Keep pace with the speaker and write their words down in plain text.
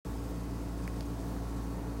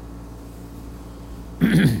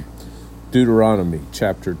Deuteronomy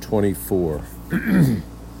chapter 24.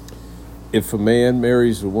 If a man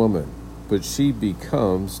marries a woman, but she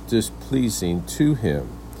becomes displeasing to him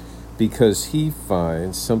because he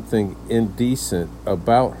finds something indecent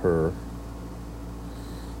about her,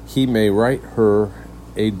 he may write her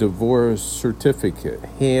a divorce certificate,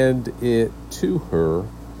 hand it to her,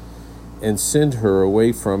 and send her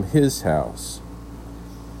away from his house.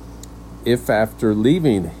 If after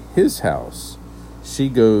leaving his house she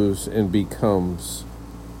goes and becomes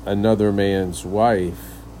another man's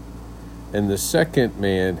wife, and the second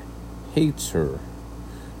man hates her,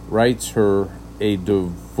 writes her a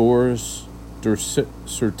divorce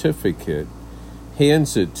certificate,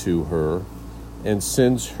 hands it to her, and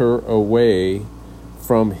sends her away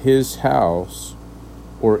from his house,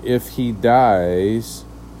 or if he dies,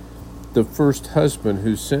 the first husband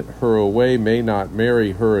who sent her away may not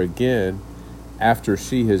marry her again after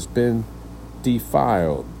she has been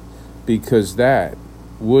defiled, because that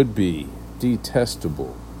would be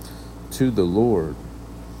detestable to the Lord.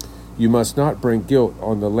 You must not bring guilt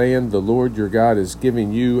on the land the Lord your God is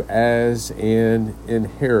giving you as an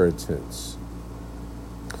inheritance.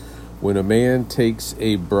 When a man takes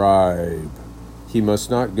a bribe, he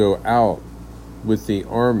must not go out with the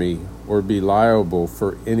army or be liable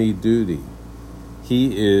for any duty.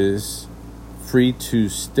 He is free to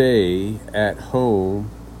stay at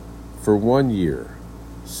home for 1 year,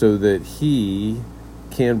 so that he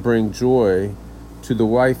can bring joy to the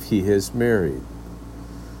wife he has married.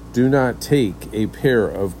 Do not take a pair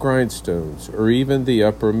of grindstones or even the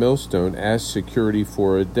upper millstone as security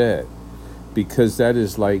for a debt, because that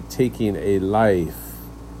is like taking a life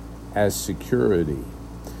as security.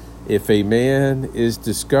 If a man is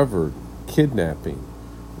discovered kidnapping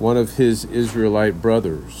one of his Israelite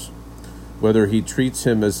brothers, whether he treats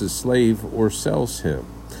him as a slave or sells him,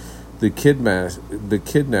 the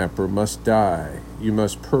kidnapper must die. You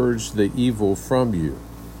must purge the evil from you.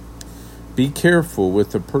 Be careful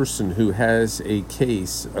with the person who has a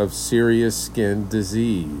case of serious skin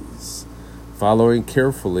disease, following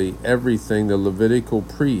carefully everything the Levitical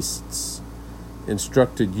priests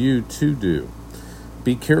instructed you to do.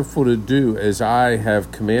 Be careful to do as I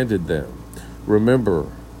have commanded them. Remember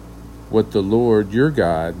what the Lord your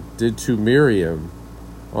God did to Miriam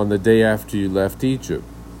on the day after you left Egypt.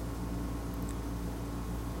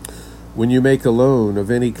 When you make a loan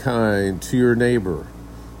of any kind to your neighbor,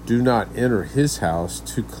 do not enter his house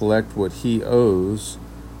to collect what he owes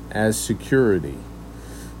as security.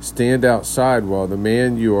 Stand outside while the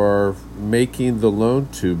man you are making the loan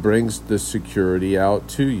to brings the security out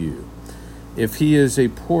to you. If he is a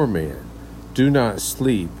poor man, do not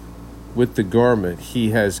sleep with the garment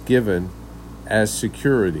he has given as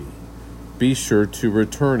security. Be sure to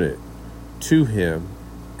return it to him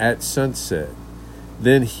at sunset.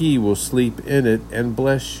 Then he will sleep in it and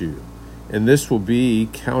bless you, and this will be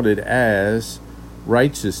counted as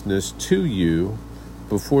righteousness to you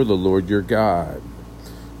before the Lord your God.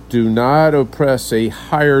 Do not oppress a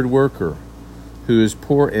hired worker who is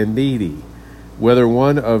poor and needy, whether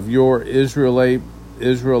one of your Israelite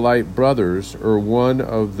brothers or one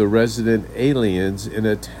of the resident aliens in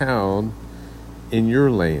a town in your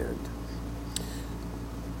land.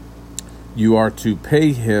 You are to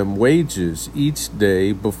pay him wages each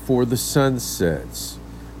day before the sun sets,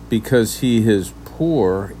 because he is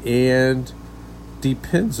poor and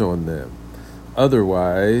depends on them.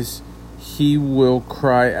 Otherwise, he will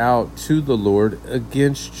cry out to the Lord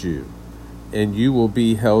against you, and you will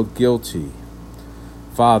be held guilty.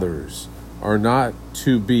 Fathers are not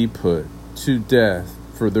to be put to death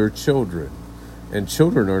for their children, and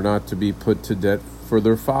children are not to be put to death for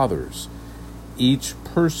their fathers. Each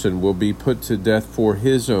person will be put to death for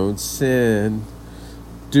his own sin.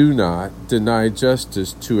 Do not deny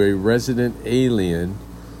justice to a resident alien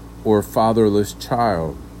or fatherless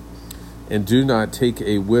child, and do not take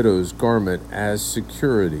a widow's garment as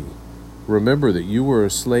security. Remember that you were a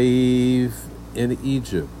slave in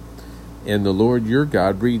Egypt, and the Lord your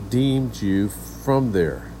God redeemed you from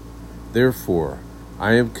there. Therefore,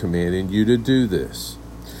 I am commanding you to do this.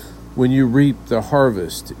 When you reap the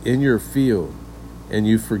harvest in your field, and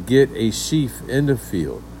you forget a sheaf in the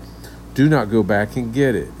field, do not go back and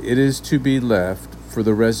get it. It is to be left for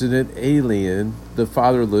the resident alien, the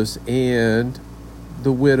fatherless, and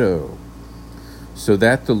the widow, so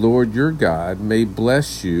that the Lord your God may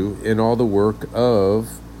bless you in all the work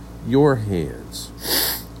of your hands.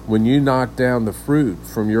 When you knock down the fruit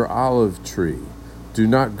from your olive tree, do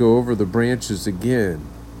not go over the branches again.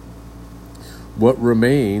 What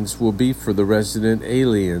remains will be for the resident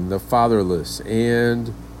alien, the fatherless,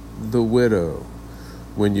 and the widow.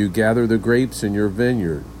 When you gather the grapes in your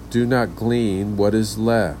vineyard, do not glean what is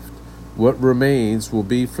left. What remains will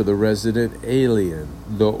be for the resident alien,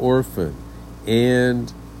 the orphan,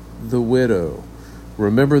 and the widow.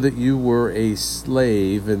 Remember that you were a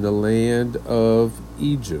slave in the land of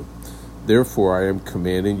Egypt. Therefore, I am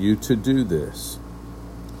commanding you to do this.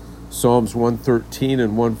 Psalms 113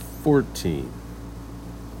 and 114.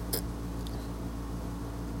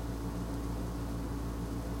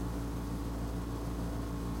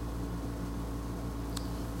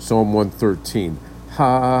 Psalm 113.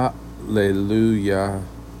 Hallelujah,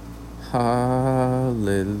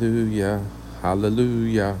 hallelujah,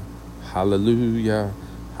 hallelujah, hallelujah,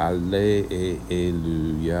 hallelujah.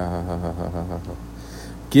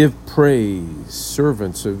 Give praise,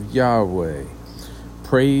 servants of Yahweh.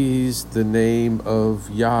 Praise the name of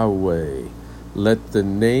Yahweh. Let the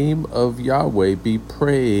name of Yahweh be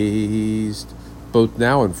praised, both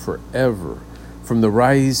now and forever. From the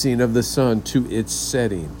rising of the sun to its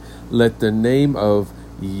setting, let the name of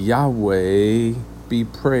Yahweh be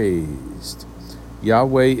praised.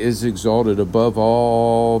 Yahweh is exalted above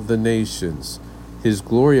all the nations, his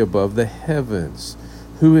glory above the heavens.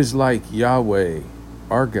 Who is like Yahweh,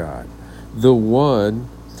 our God, the one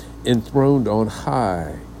enthroned on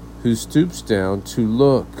high, who stoops down to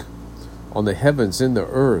look on the heavens and the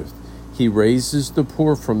earth? He raises the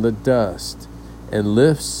poor from the dust and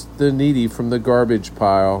lifts the needy from the garbage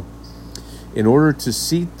pile, in order to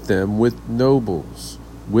seat them with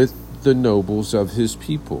the nobles of his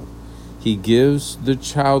people. He gives the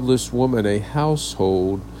childless woman a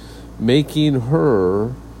household, making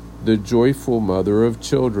her the joyful mother of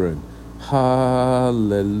children.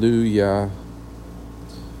 Hallelujah.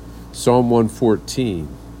 Psalm 114.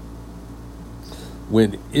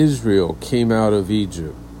 When Israel came out of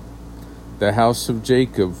Egypt, the house of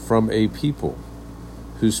Jacob from a people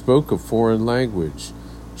who spoke a foreign language,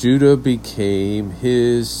 Judah became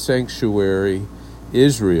his sanctuary,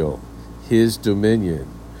 Israel his dominion.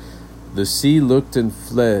 The sea looked and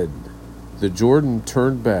fled, the Jordan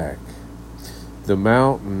turned back, the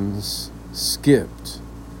mountains skipped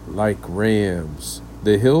like rams,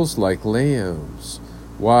 the hills like lambs.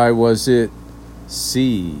 Why was it,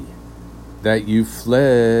 sea, that you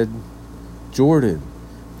fled, Jordan,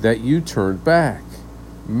 that you turned back,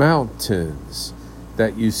 mountains,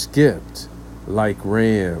 that you skipped like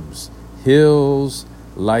rams, hills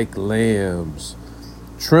like lambs?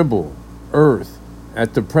 Tremble, earth,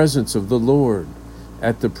 at the presence of the Lord,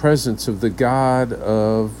 at the presence of the God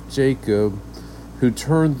of Jacob, who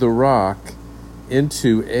turned the rock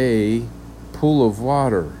into a pool of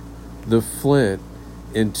water, the flint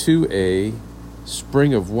into a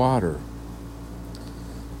spring of water.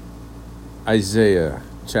 Isaiah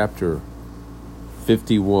chapter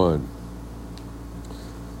 51.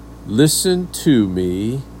 Listen to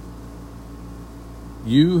me,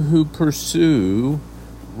 you who pursue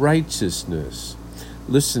righteousness.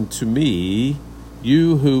 Listen to me,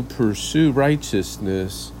 you who pursue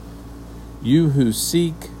righteousness, you who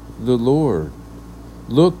seek the Lord.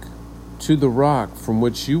 Look to the rock from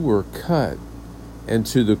which you were cut, and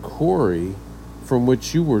to the quarry from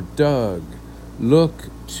which you were dug. Look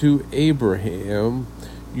to Abraham,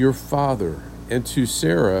 your father, and to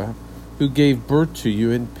Sarah, who gave birth to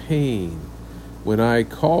you in pain. When I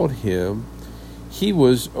called him, he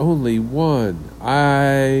was only one.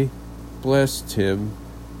 I blessed him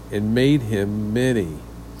and made him many.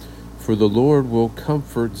 For the Lord will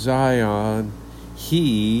comfort Zion.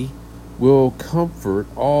 He will comfort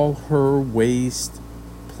all her waste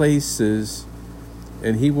places,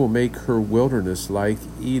 and he will make her wilderness like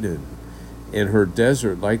Eden, and her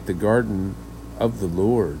desert like the garden of the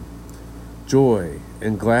Lord. Joy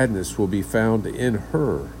and gladness will be found in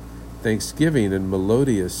her, thanksgiving and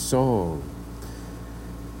melodious song.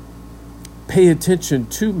 Pay attention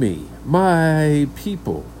to me, my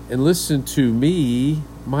people, and listen to me,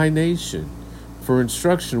 my nation, for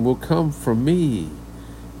instruction will come from me,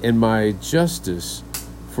 and my justice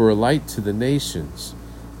for a light to the nations.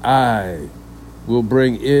 I will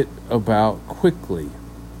bring it about quickly.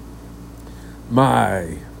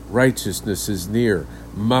 My righteousness is near.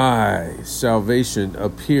 My salvation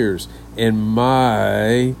appears, and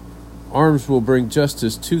my arms will bring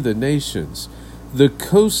justice to the nations. The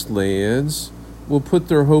coastlands will put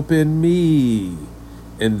their hope in me,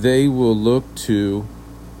 and they will look to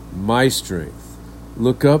my strength.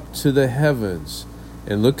 Look up to the heavens,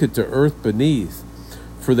 and look at the earth beneath.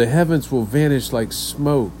 For the heavens will vanish like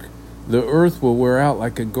smoke, the earth will wear out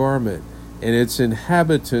like a garment, and its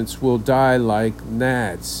inhabitants will die like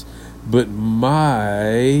gnats. But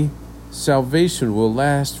my salvation will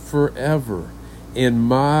last forever, and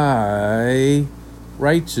my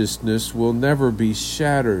righteousness will never be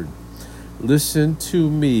shattered. Listen to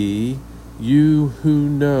me, you who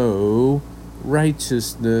know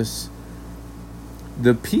righteousness.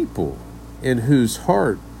 The people in whose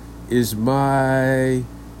heart is my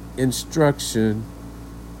instruction.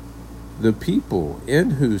 The people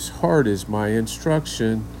in whose heart is my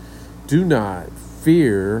instruction do not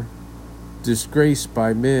fear disgrace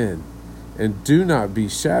by men, and do not be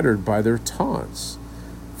shattered by their taunts.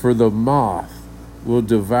 For the moth will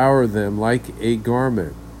devour them like a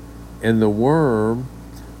garment, and the worm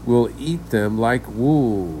will eat them like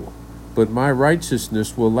wool. But my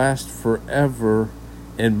righteousness will last forever,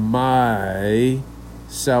 and my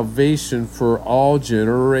salvation for all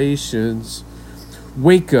generations.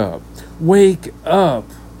 Wake up, wake up.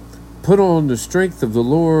 Put on the strength of the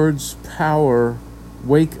Lord's power.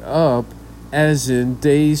 Wake up as in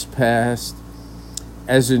days past,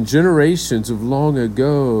 as in generations of long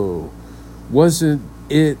ago. Wasn't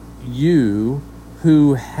it you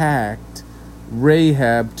who hacked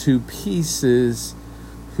Rahab to pieces,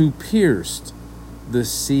 who pierced the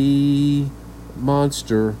sea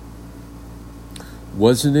monster?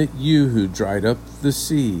 Wasn't it you who dried up the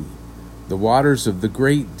sea, the waters of the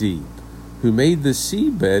great deep, who made the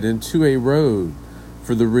seabed into a road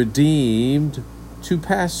for the redeemed to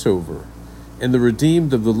pass over? And the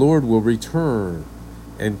redeemed of the Lord will return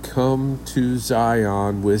and come to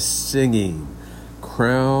Zion with singing,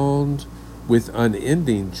 crowned with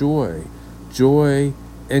unending joy. Joy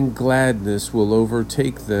and gladness will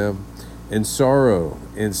overtake them, and sorrow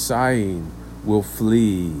and sighing will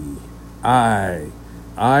flee. I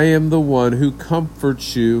am the one who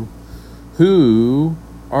comforts you. Who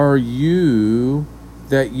are you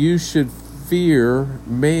that you should fear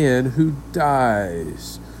man who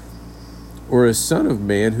dies, or a son of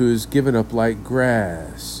man who is given up like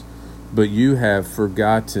grass? But you have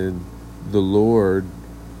forgotten the Lord,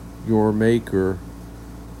 your Maker.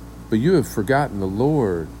 But you have forgotten the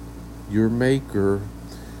Lord, your Maker,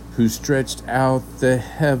 who stretched out the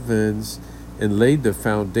heavens and laid the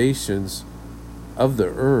foundations of the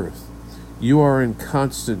earth. You are in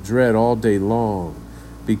constant dread all day long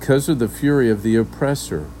because of the fury of the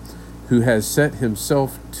oppressor, who has set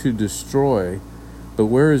himself to destroy. But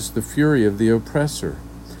where is the fury of the oppressor?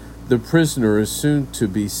 The prisoner is soon to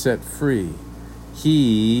be set free.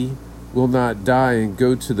 He will not die and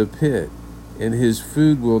go to the pit, and his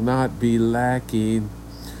food will not be lacking.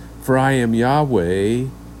 For I am Yahweh,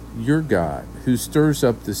 your God, who stirs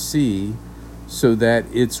up the sea so that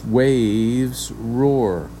its waves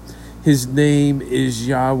roar. His name is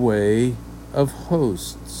Yahweh of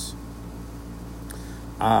hosts.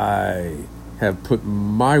 I have put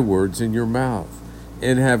my words in your mouth,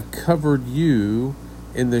 and have covered you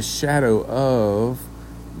in the shadow of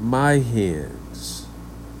my hands.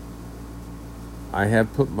 I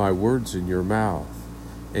have put my words in your mouth,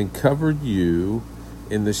 and covered you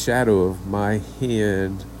in the shadow of my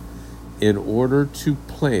hand, in order to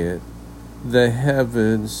plant the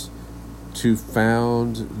heavens, to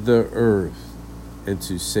found the earth, and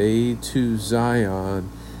to say to Zion,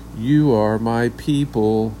 you are my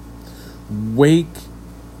people. Wake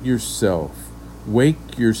yourself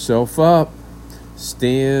up.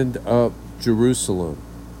 Stand up, Jerusalem,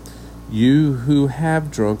 you who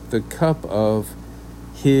have drunk the cup of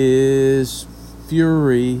his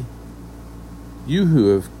fury. You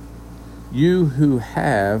who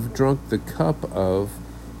have drunk the cup of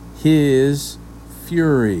his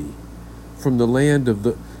fury from the hand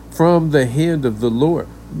of the Lord.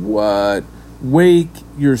 What? Wake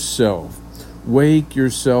yourself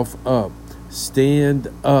up. Stand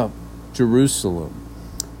up, Jerusalem,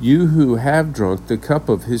 you who have drunk the cup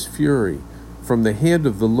of his fury from the hand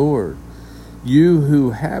of the Lord. You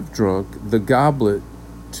who have drunk the goblet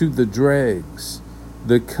to the dregs,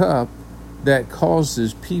 the cup that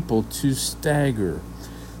causes people to stagger.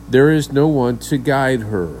 There is no one to guide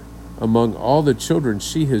her among all the children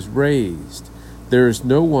she has raised. There is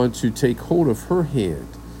no one to take hold of her hand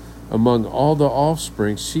among all the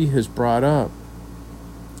offspring she has brought up.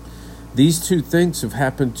 These two things have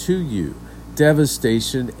happened to you,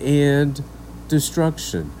 devastation and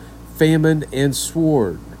destruction, famine and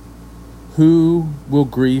sword. Who will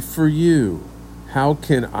grieve for you? How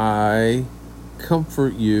can I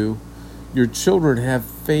comfort you? Your children have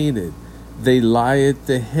fainted. They lie at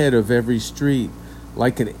the head of every street,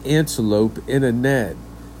 like an antelope in a net.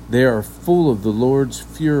 They are full of the Lord's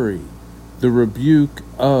fury, the rebuke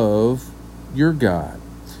of your God.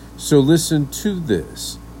 So listen to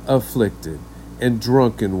this, afflicted and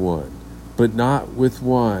drunken one, but not with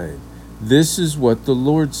wine. This is what the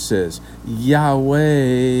Lord says,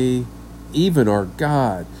 Yahweh, even our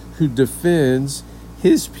God, who defends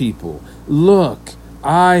his people. Look,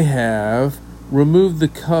 I have removed the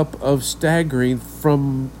cup of staggering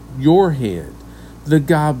from your hand, the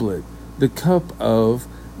goblet, the cup of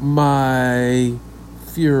my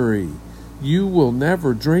fury. You will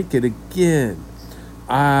never drink it again.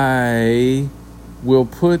 I will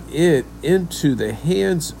put it into the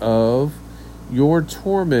hands of your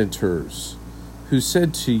tormentors, who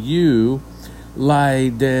said to you, lie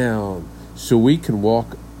down, so we can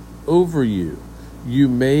walk over you. You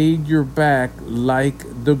made your back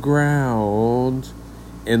like the ground,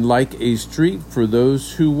 and like a street for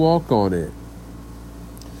those who walk on it.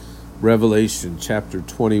 Revelation chapter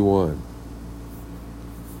 21.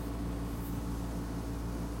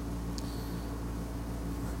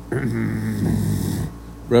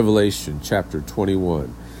 Revelation chapter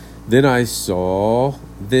 21. Then I saw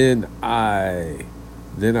a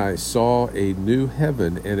new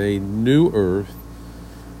heaven and a new earth,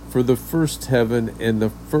 for the first heaven and the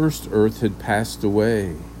first earth had passed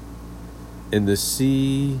away, and the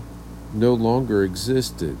sea no longer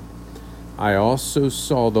existed. I also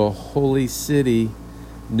saw the holy city,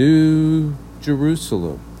 New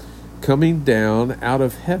Jerusalem, coming down out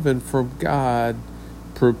of heaven from God,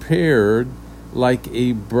 prepared like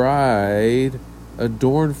a bride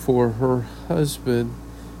adorned for her husband.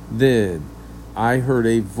 Then I heard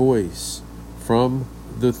a voice from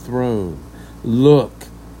the throne. Look,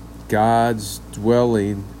 God's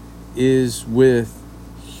dwelling is with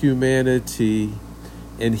humanity,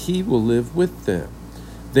 and he will live with them.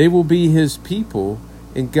 They will be his people,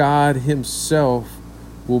 and God himself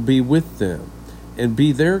will be with them and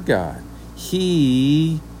be their God.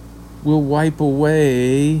 He will wipe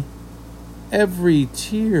away every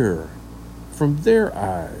tear from their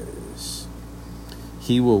eyes.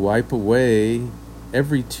 He will wipe away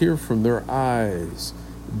every tear from their eyes.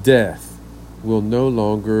 Death will no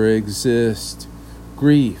longer exist.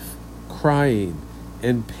 Grief, crying,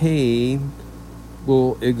 and pain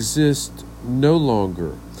will exist no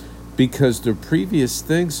longer, because the previous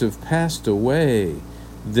things have passed away.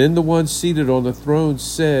 Then the one seated on the throne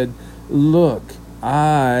said, look,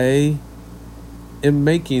 I am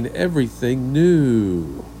making everything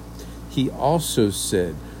new. He also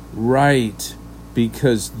said, write,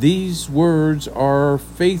 because these words are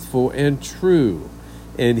faithful and true.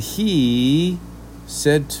 And he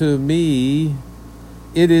said to me,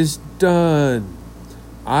 it is done.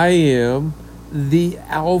 I am the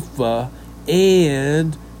Alpha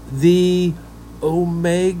and the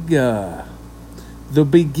Omega, the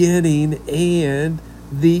beginning and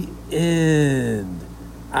the end.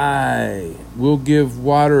 I will give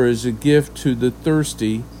water as a gift to the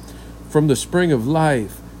thirsty from the spring of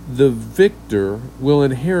life. The victor will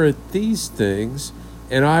inherit these things,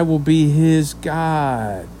 and I will be his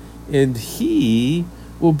God, and he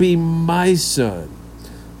will be my son.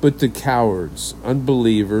 But the cowards,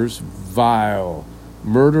 unbelievers, vile,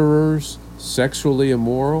 murderers, sexually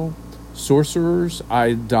immoral, sorcerers,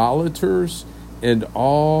 idolaters, and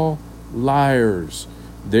all liars,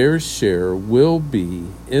 their share will be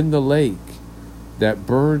in the lake that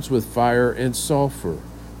burns with fire and sulfur,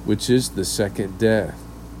 which is the second death.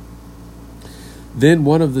 Then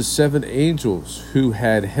one of the seven angels who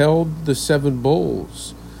had held the seven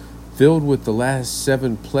bowls, filled with the last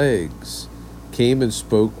seven plagues, came and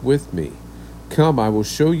spoke with me. Come, I will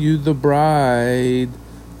show you the bride,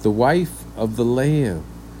 the wife of the Lamb.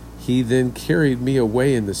 He then carried me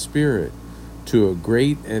away in the Spirit to a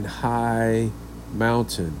great and high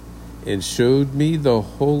mountain, and showed me the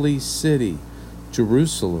holy city,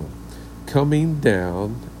 Jerusalem, coming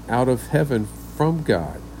down out of heaven from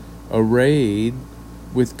God, arrayed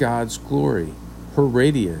with God's glory. Her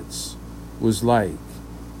radiance was like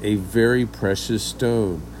a very precious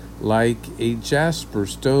stone, like a jasper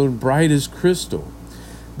stone, bright as crystal.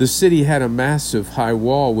 The city had a massive high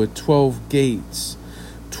wall with 12 gates.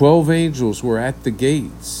 12 angels were at the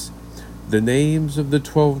gates. The names of the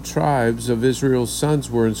 12 tribes of Israel's sons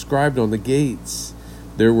were inscribed on the gates.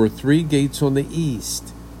 There were 3 gates on the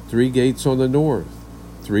east, 3 gates on the north,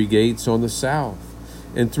 3 gates on the south,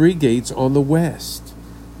 and 3 gates on the west.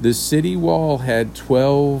 The city wall had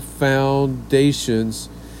 12 foundations,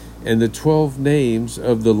 and the 12 names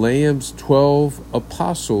of the Lamb's 12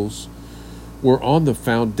 apostles were on the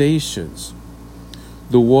foundations.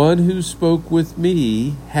 The one who spoke with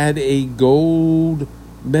me had a gold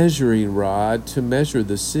measuring rod to measure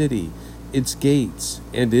the city, its gates,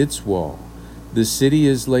 and its wall. The city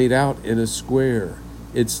is laid out in a square.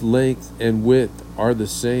 Its length and width are the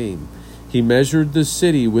same. He measured the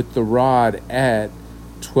city with the rod at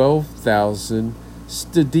 12,000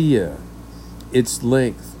 stadia. Its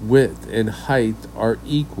length, width, and height are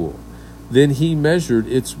equal. Then he measured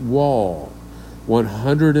its wall,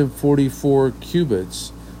 144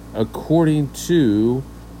 cubits, according to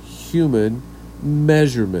human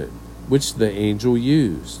measurement, which the angel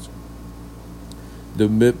used.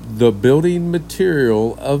 The building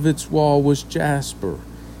material of its wall was jasper,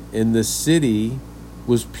 and the city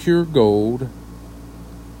was pure gold,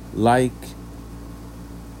 like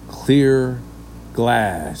clear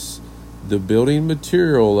glass. The building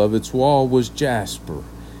material of its wall was jasper,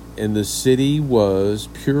 and the city was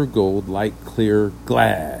pure gold, like clear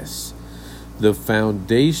glass. The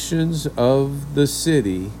foundations of the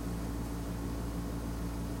city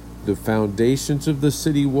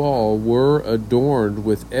wall were adorned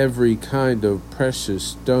with every kind of precious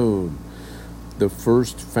stone. The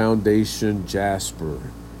first foundation,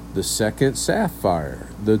 jasper; the second, sapphire;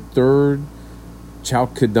 the third,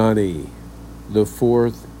 chalcedony; the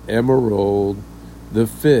fourth, emerald; the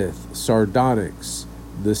fifth, sardonyx;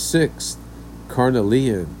 the sixth,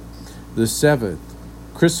 carnelian; the seventh,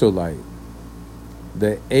 chrysolite;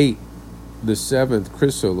 the seventh,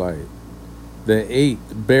 chrysolite; the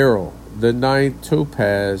eighth, beryl; the ninth,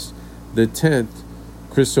 topaz; the 10th,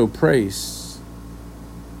 chrysoprase;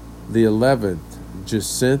 the 11th,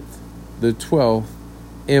 jacinth; the 12th,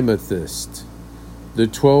 amethyst. The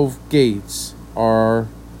 12 gates are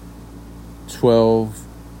 12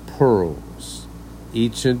 pearls.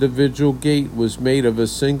 Each individual gate was made of a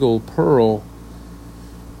single pearl.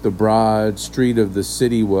 The broad street of the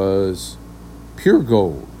city was pure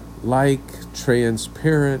gold, like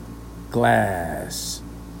transparent glass.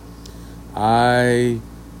 I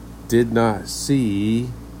did not see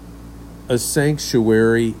a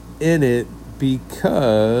sanctuary in it,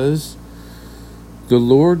 because the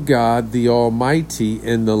Lord God, the Almighty,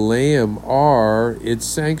 and the Lamb are its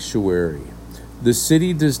sanctuary. The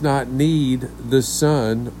city does not need the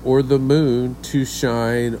sun or the moon to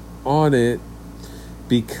shine on it,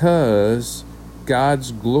 because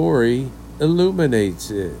God's glory illuminates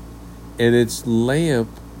it, and its lamp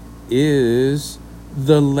is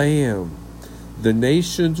the Lamb. The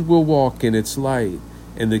nations will walk in its light,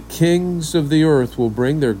 and the kings of the earth will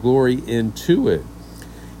bring their glory into it.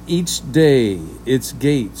 Each day its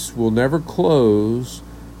gates will never close,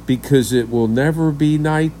 because it will never be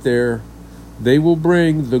night there. They will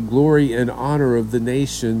bring the glory and honor of the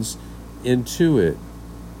nations into it.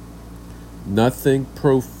 Nothing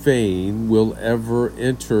profane will ever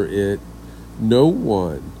enter it. No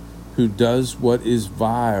one who does what is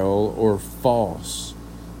vile or false,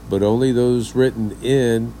 but only those written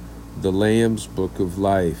in the Lamb's book of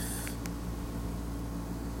life.